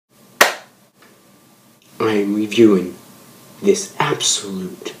I am reviewing this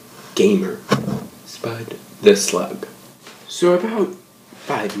absolute gamer, Spud the Slug. So about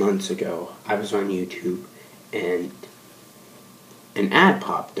 5 months ago, I was on YouTube and an ad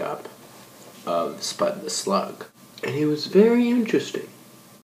popped up of Spud the Slug. And it was very interesting.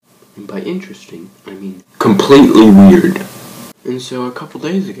 And by interesting, I mean completely weird. And so a couple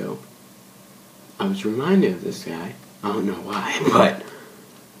days ago, I was reminded of this guy. I don't know why, but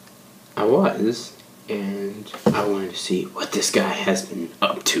I was. And I wanted to see what this guy has been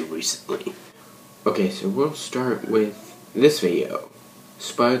up to recently. Okay, so we'll start with this video.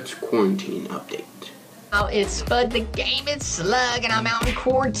 Spud's quarantine update. Oh, it's Spud the Game, it's Slug, and I'm out in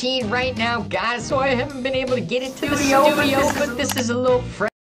quarantine right now, guys, so I haven't been able to get into the studio, but this is a little fresh.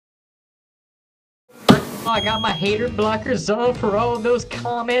 I got my hater blockers on for all of those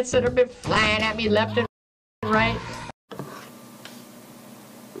comments that have been flying at me left and right.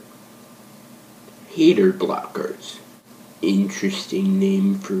 Hater blockers. Interesting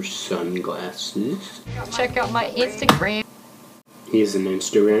name for sunglasses. Check out my Instagram. He has an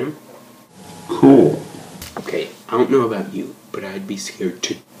Instagram? Cool. Okay, I don't know about you, but I'd be scared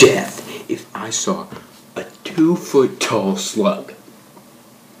to death if I saw a 2-foot-tall slug.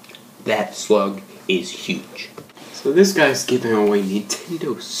 That slug is huge. So this guy's giving away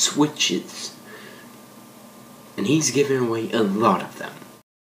Nintendo Switches. And he's giving away a lot of them.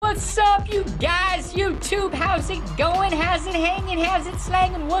 What's up, you guys? YouTube, how's it going? How's it hanging? How's it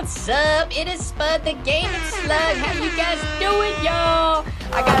slanging? What's up? It is Spud the Game and Slug. How you guys doing, y'all?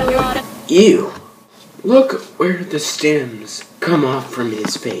 I got a lot of... Ew. Look where the stems come off from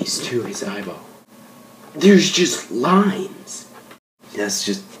his face to his eyeball. There's just lines. That's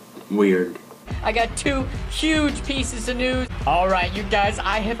just weird. I got 2 huge pieces of news. Alright, you guys,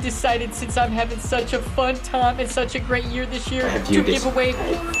 I have decided, since I'm having such a fun time and such a great year this year, to give away 4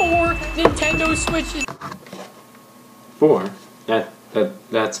 Nintendo Switches. 4?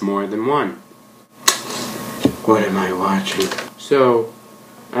 That's more than 1. What am I watching? So,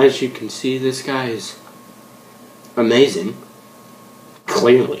 as you can see, this guy is amazing.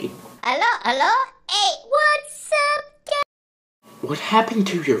 Clearly. Hello? Hey, what's up, guys? What happened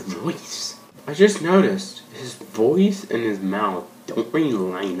to your voice? I just noticed his voice and his mouth don't really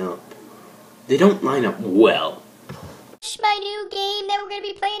line up. They don't line up well. My new game that we're going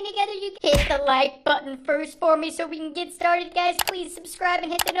to be playing together. You hit the like button first for me so we can get started, guys. Please subscribe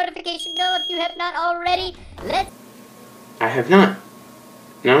and hit the notification bell if you have not already. I have not.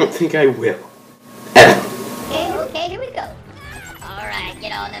 And I don't think I will. Okay, here we go. Alright,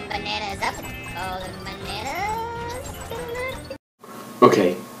 get all them bananas up. All them bananas.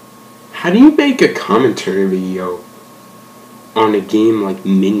 Okay, how do you make a commentary video on a game like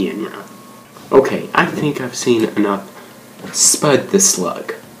Minion Run? Okay, I think I've seen enough Spud the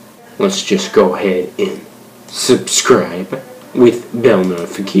Slug. Let's just go ahead and subscribe with bell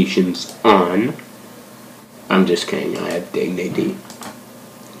notifications on. I'm just kidding, I have dignity.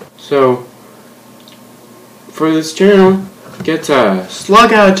 So, for this channel, get a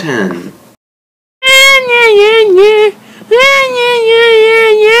Slug out of 10.